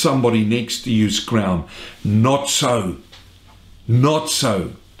than somebody next to you's crown. Not so. Not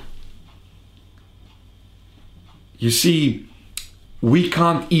so. You see, we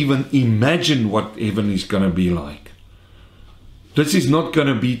can't even imagine what heaven is going to be like. This is not going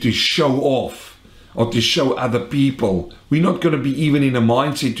to be to show off or to show other people. We're not going to be even in a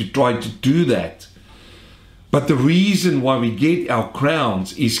mindset to try to do that. But the reason why we get our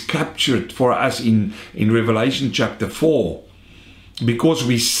crowns is captured for us in Revelation chapter 4. Because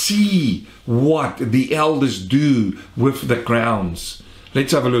we see what the elders do with the crowns.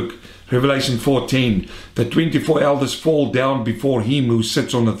 Let's have a look. Revelation 4:10. The 24 elders fall down before him who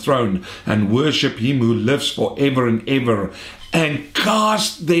sits on the throne and worship him who lives forever and ever, and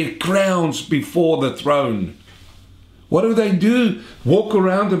cast their crowns before the throne. What do? Walk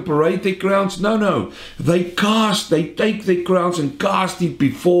around and parade their crowns? No. They take their crowns and cast it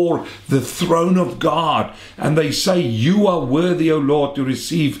before the throne of God. And they say, you are worthy, O Lord, to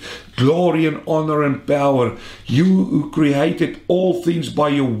receive glory and honor and power. You who created all things, by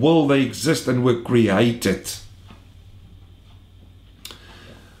your will they exist and were created.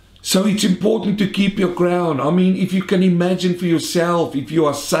 So it's important to keep your crown. I mean, if you can imagine for yourself, if you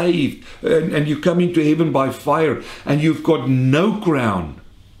are saved and you come into heaven by fire and you've got no crown,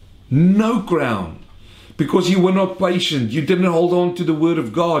 because you were not patient, you didn't hold on to the word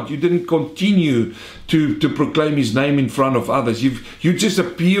of God, you didn't continue to proclaim his name in front of others. You just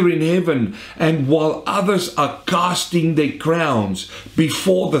appear in heaven, and while others are casting their crowns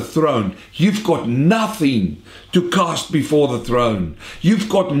before the throne, you've got nothing to cast before the throne.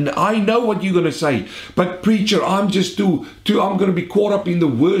 I know what you're going to say, but preacher, I'm going to be caught up in the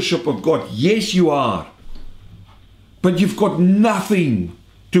worship of God. Yes, you are. But you've got nothing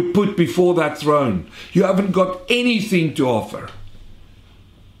to put before that throne. You haven't got anything to offer.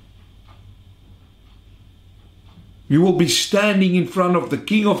 You will be standing in front of the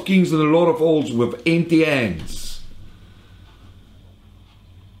King of Kings and the Lord of All with empty hands.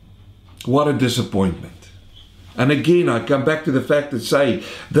 What a disappointment. And again, I come back to the fact that say,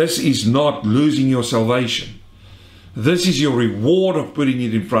 this is not losing your salvation. This is your reward of putting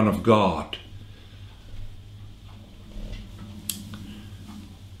it in front of God.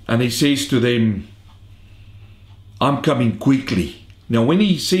 And he says to them, I'm coming quickly. Now, when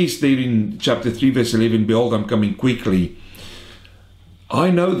he says there in chapter 3, verse 11, behold, I'm coming quickly. I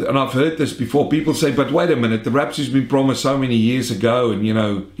know, and I've heard this before, people say, but wait a minute, the rapture's been promised so many years ago, and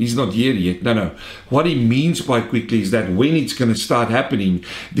he's not here yet. No. What he means by quickly is that when it's going to start happening,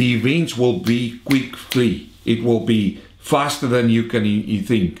 the events will be quickly. It will be faster than you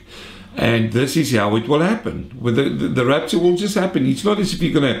think. And this is how it will happen. With the rapture will just happen. It's not as if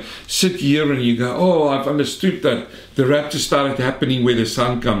you're going to sit here and you go, oh, I've understood that the rapture started happening where the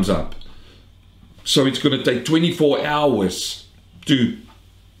sun comes up. So it's going to take 24 hours to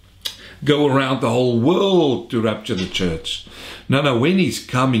go around the whole world to rapture the church. No, when he's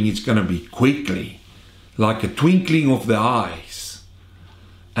coming, it's going to be quickly, like a twinkling of the eyes.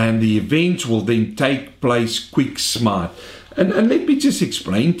 And the events will then take place quick, smart. And let me just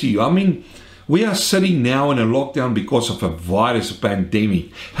explain to you. I mean, we are sitting now in a lockdown because of a virus, a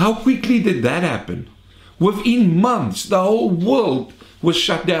pandemic. How quickly did that happen? Within months, the whole world was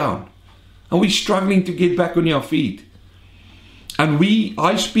shut down. And we're struggling to get back on our feet. And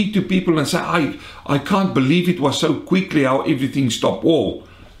I speak to people and say, I can't believe it was so quickly how everything stopped. Oh,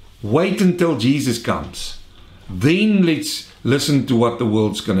 wait until Jesus comes. Then let's listen to what the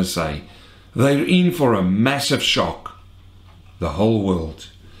world's going to say. They're in for a massive shock. The whole world.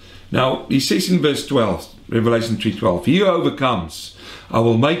 Now, he says in verse 12, Revelation 3:12, he who overcomes, I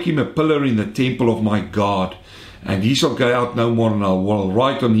will make him a pillar in the temple of my God, and he shall go out no more, and I will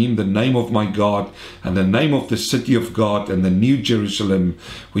write on him the name of my God, and the name of the city of God, and the new Jerusalem,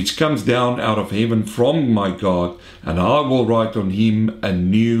 which comes down out of heaven from my God, and I will write on him a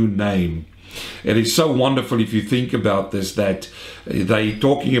new name. It is so wonderful if you think about this, that they're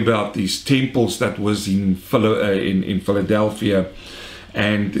talking about these temples that was in Philadelphia,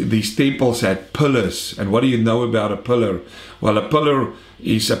 and these temples had pillars. And what do you know about a pillar? Well, a pillar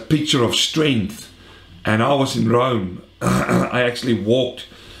is a picture of strength. And I was in Rome. I actually walked,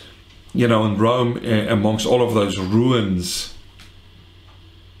 in Rome amongst all of those ruins.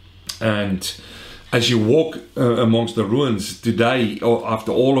 And as you walk amongst the ruins today, or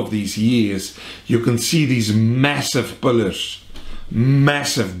after all of these years, you can see these massive pillars,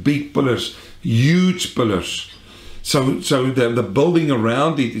 massive big pillars, huge pillars. So the building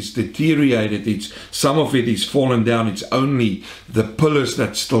around it is deteriorated. Some of it is fallen down. It's only the pillars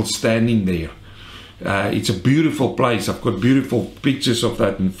that's still standing there. It's a beautiful place. I've got beautiful pictures of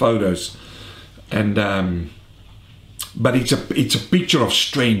that and photos. And but it's a picture of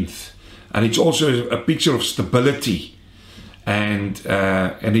strength, and it's also a picture of stability, and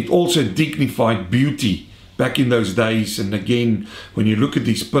it also dignified beauty back in those days. And again, when you look at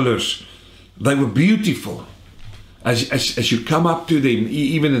these pillars, they were beautiful. As you come up to them,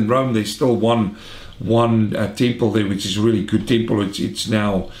 even in Rome, there's still one temple there, which is a really good temple. It's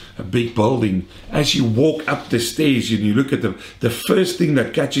now a big building. As you walk up the stairs and you look at them, the first thing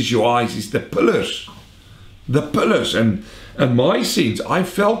that catches your eyes is the pillars. The pillars. And my sense, I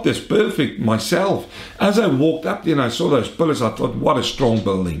felt this perfect myself. As I walked up there and I saw those pillars, I thought, what a strong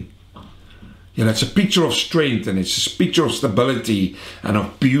building. You know, it's a picture of strength, and it's a picture of stability and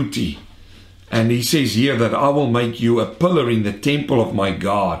of beauty. And he says here that I will make you a pillar in the temple of my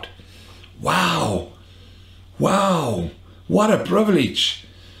God. Wow. Wow. What a privilege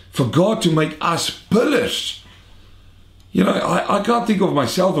for God to make us pillars. You know, I can't think of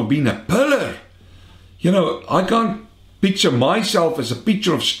myself as being a pillar. You know, I can't picture myself as a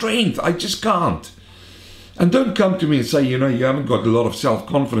picture of strength. I just can't. And don't come to me and say, you know, you haven't got a lot of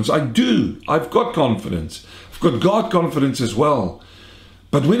self-confidence. I do. I've got confidence. I've got God confidence as well.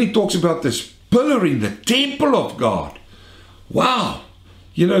 But when he talks about this pillar in the temple of God, wow,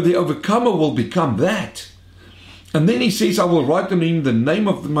 you know, the overcomer will become that. And then he says, I will write on him the name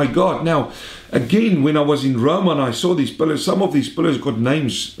of my God. Now, again, when I was in Rome and I saw these pillars, some of these pillars got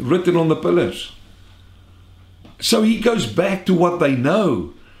names written on the pillars. So he goes back to what they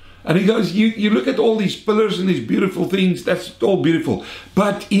know. And he goes, you look at all these pillars and these beautiful things, that's all beautiful.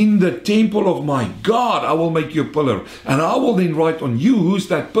 But in the temple of my God, I will make you a pillar. And I will then write on you, who's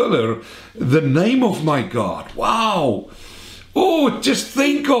that pillar, the name of my God. Wow. Oh, just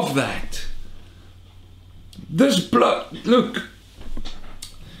think of that. This blood, look,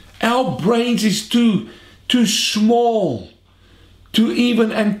 our brains is too small to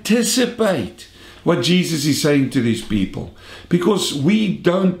even anticipate what Jesus is saying to these people, because we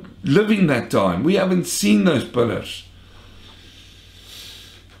don't live in that time. We haven't seen those pillars.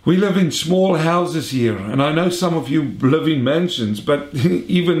 We live in small houses here, and I know some of you live in mansions, but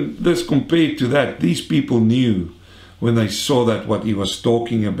even this compared to that, these people knew when they saw that what he was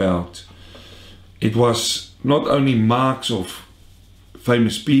talking about. It was not only marks of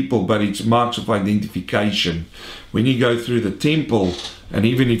famous people, but it's marks of identification. When you go through the temple, and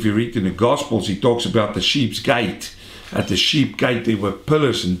even if you read in the Gospels, he talks about the sheep's gate. At the sheep gate there were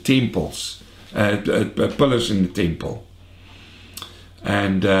pillars and temples, pillars in the temple.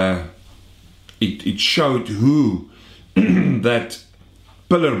 And it showed who that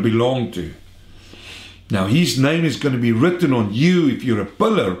pillar belonged to. Now his name is going to be written on you if you're a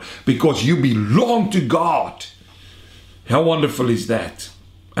pillar, because you belong to God. How wonderful is that?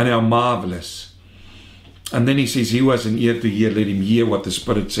 And how marvelous. And then he says, he who has an ear to hear, let him hear what the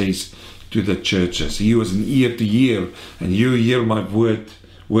Spirit says to the churches. He who has an ear to hear, and you hear my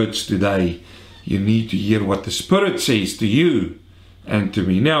words today, you need to hear what the Spirit says to you and to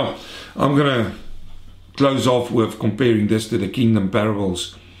me. Now, I'm going to close off with comparing this to the kingdom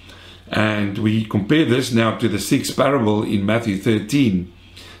parables. And we compare this now to the sixth parable in Matthew 13.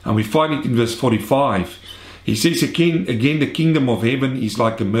 And we find it in verse 45. He says again, the kingdom of heaven is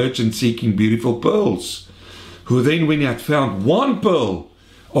like a merchant seeking beautiful pearls, who then, when he had found one pearl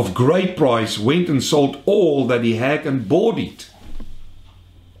of great price, went and sold all that he had and bought it.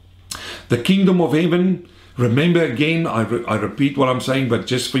 The kingdom of heaven, remember again, I repeat what I'm saying, but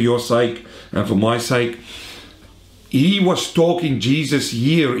just for your sake and for my sake, he was talking, Jesus,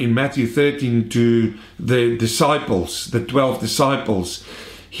 here in Matthew 13 to the disciples, the 12 disciples.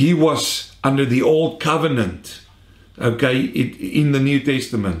 He was under the old covenant, okay, in the New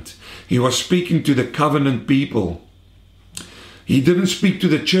Testament. He was speaking to the covenant people. He didn't speak to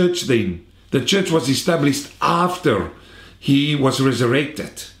the church then. The church was established after he was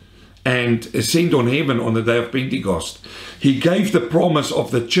resurrected and ascended on heaven on the day of Pentecost. He gave the promise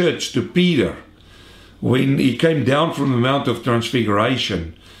of the church to Peter when he came down from the Mount of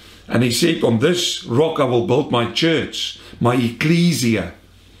Transfiguration. And he said, on this rock I will build my church, my ecclesia,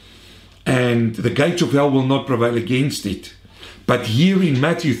 and the gates of hell will not prevail against it. But here in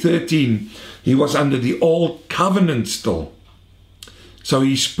Matthew 13, he was under the old covenant still. So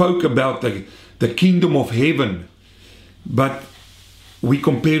he spoke about the kingdom of heaven, but we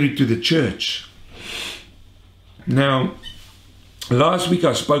compare it to the church. Now, last week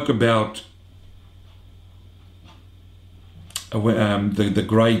I spoke about the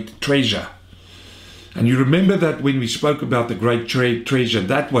great treasure. And you remember that when we spoke about the great treasure,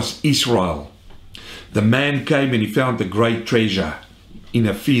 that was Israel. The man came and he found the great treasure in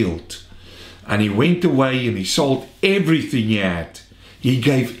a field. And he went away and he sold everything he had. He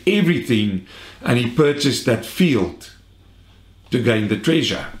gave everything and he purchased that field to gain the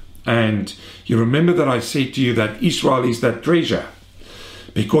treasure. And you remember that I said to you that Israel is that treasure.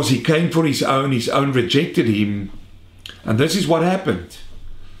 Because he came for his own rejected him. And this is what happened.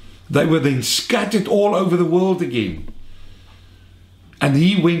 They were then scattered all over the world again. And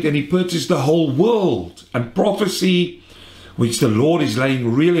he went and he purchased the whole world. And prophecy, which the Lord is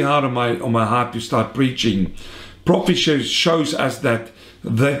laying really hard on my heart to start preaching, prophecy shows us that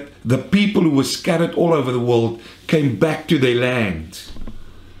the people who were scattered all over the world came back to their land.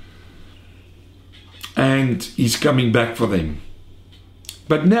 And he's coming back for them.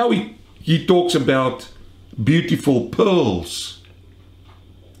 But now he talks about beautiful pearls.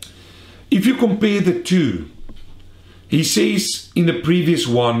 If you compare the two, he says in the previous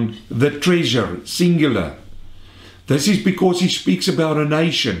one, the treasure, singular. This is because he speaks about a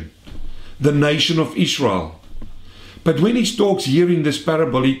nation, the nation of Israel. But when he talks here in this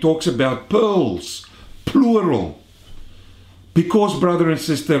parable, he talks about pearls, plural. Because, brother and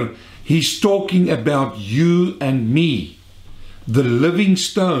sister, he's talking about you and me, the living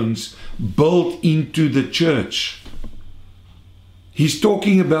stones built into the church. He's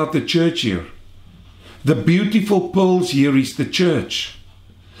talking about the church here. The beautiful pearls here is the church.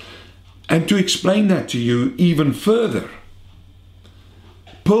 And to explain that to you even further,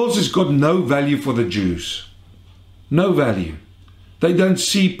 pearls has got no value for the Jews. No value. They don't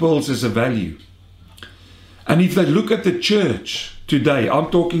see pearls as a value. And if they look at the church today,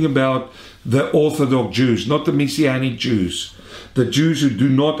 I'm talking about the Orthodox Jews, not the Messianic Jews, the Jews who do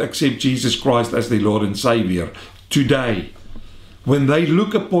not accept Jesus Christ as their Lord and Savior today. When they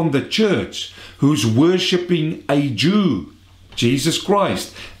look upon the church who's worshipping a Jew, Jesus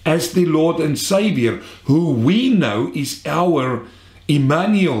Christ, as the Lord and Savior, who we know is our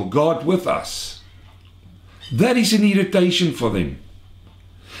Emmanuel, God with us, that is an irritation for them.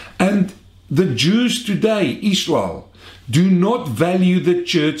 And the Jews today, Israel, do not value the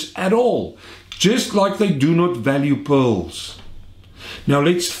church at all, just like they do not value pearls. Now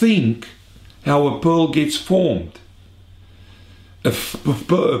let's think how a pearl gets formed. A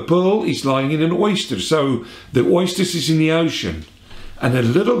pearl is lying in an oyster, so the oyster is in the ocean, and a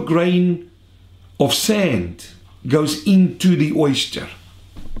little grain of sand goes into the oyster.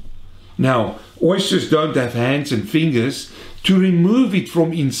 Now, oysters don't have hands and fingers to remove it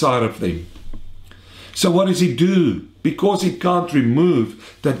from inside of them. So what does it do? Because it can't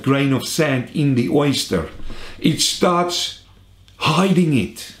remove that grain of sand in the oyster, it starts hiding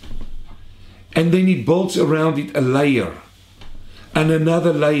it. And then it builds around it a layer, and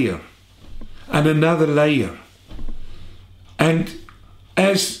another layer, and another layer. And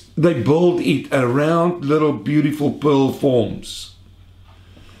as they build it around, little beautiful pearl forms.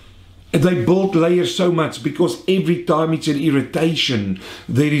 They build layers so much because every time it's an irritation,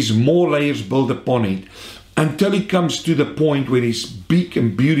 there is more layers built upon it until it comes to the point where it's big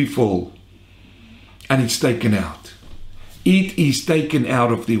and beautiful and it's taken out. It is taken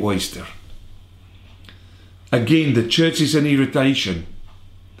out of the oyster. Again, the church is an irritation.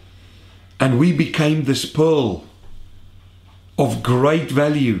 And we became this pearl of great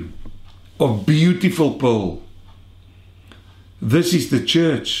value, of beautiful pearl. This is the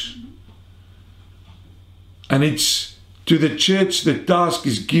church. And it's to the church the task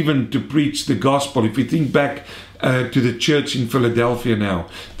is given to preach the gospel. If you think back to the church in Philadelphia now,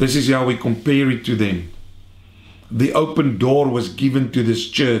 this is how we compare it to them. The open door was given to this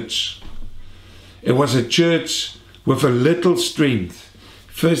church. It was a church with a little strength.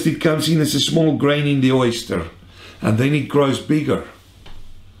 First it comes in as a small grain in the oyster, and then it grows bigger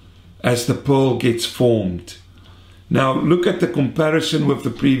as the pearl gets formed. Now look at the comparison with the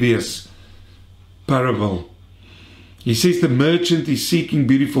previous parable. He says the merchant is seeking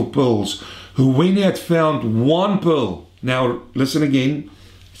beautiful pearls, who when he had found one pearl, now listen again,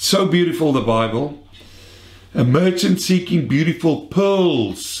 so beautiful the Bible, a merchant seeking beautiful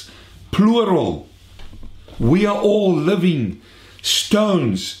pearls, plural. We are all living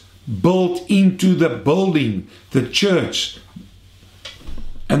stones built into the building, the church.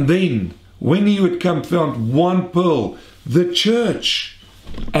 And then when he would come found one pearl, the church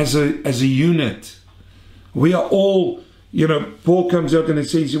as a unit. We are all, Paul comes out and it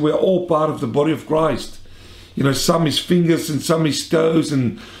says we are all part of the body of Christ. some is fingers and some is toes,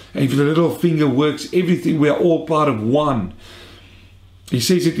 and if the little finger works, everything, we are all part of one. He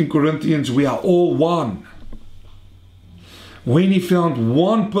says it in Corinthians, we are all one. When he found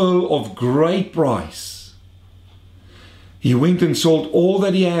one pearl of great price, he went and sold all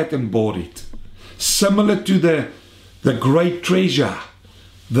that he had and bought it. Similar to the great treasure,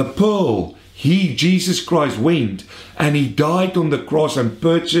 the pearl, Jesus Christ, went and he died on the cross and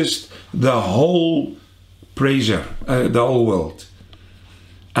purchased the whole treasure, the whole world.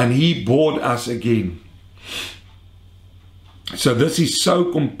 And he bought us again. So this is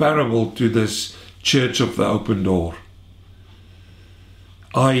so comparable to this Church of the Open Door.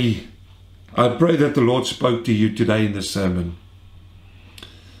 I pray that the Lord spoke to you today in the sermon.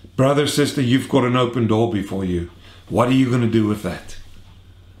 Brother, sister, you've got an open door before you. What are you going to do with that?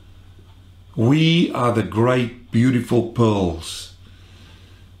 We are the great, beautiful pearls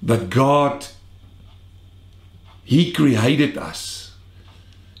that God, He created us.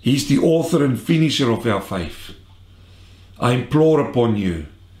 He's the author and finisher of our faith. I implore upon you,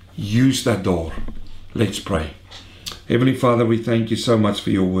 use that door. Let's pray. Heavenly Father, we thank you so much for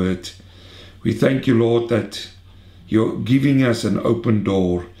your word. We thank you, Lord, that you're giving us an open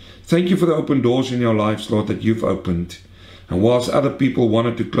door. Thank you for the open doors in our lives, Lord, that you've opened. And whilst other people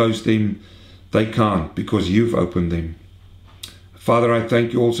wanted to close them, they can't, because you've opened them. Father, I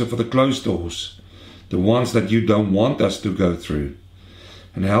thank you also for the closed doors, the ones that you don't want us to go through.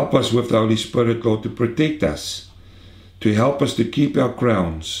 And help us with the Holy Spirit, Lord, to protect us, to help us to keep our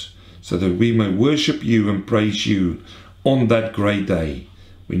crowns, so that we may worship you and praise you on that great day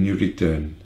when you return.